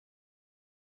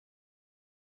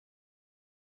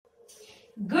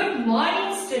Good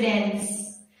morning,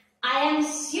 students. I am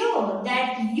sure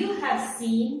that you have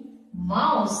seen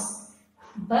mouse,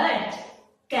 but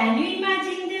can you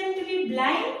imagine them to be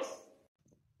blind?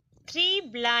 Three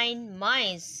blind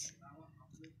mice.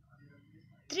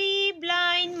 Three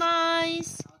blind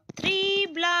mice. Three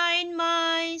blind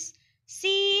mice.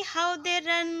 See how they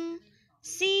run.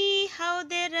 See how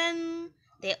they run.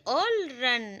 They all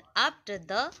run after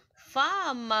the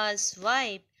farmer's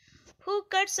wife, who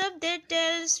cuts off their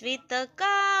tails with a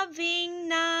carving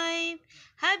knife.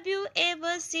 Have you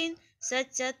ever seen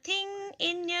such a thing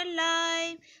in your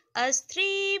life? Us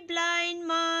three blind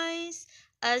mice,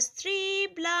 us three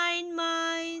blind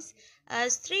mice,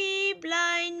 us three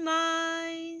blind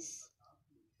mice.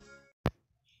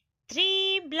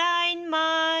 Three blind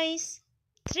mice,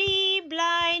 three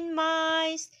blind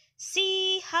mice,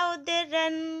 see how they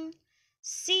run,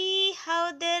 see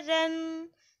how they run.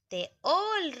 They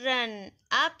all run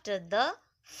after the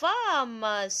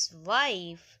farmer's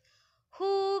wife,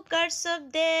 who cuts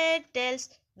off their tails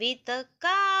with a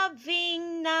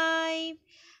carving knife.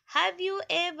 Have you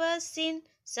ever seen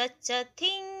such a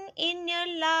thing in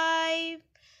your life?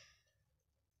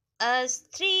 Us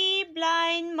three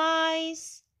blind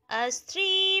mice, us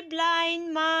three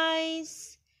blind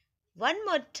mice. One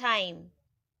more time.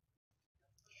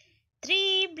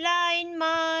 Three blind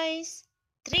mice,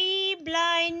 three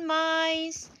blind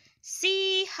mice.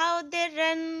 See how they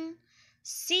run,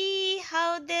 see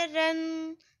how they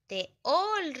run. They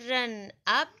all run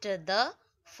after the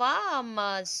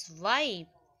farmer's wife,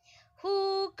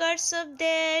 who cuts off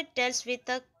their tails with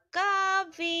a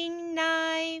carving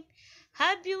knife.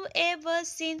 Have you ever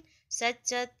seen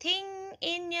such a thing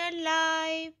in your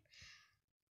life?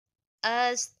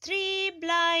 Us three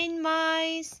blind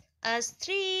mice, us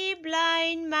three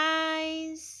blind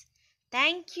mice.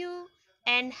 Thank you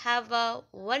and have a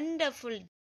wonderful day.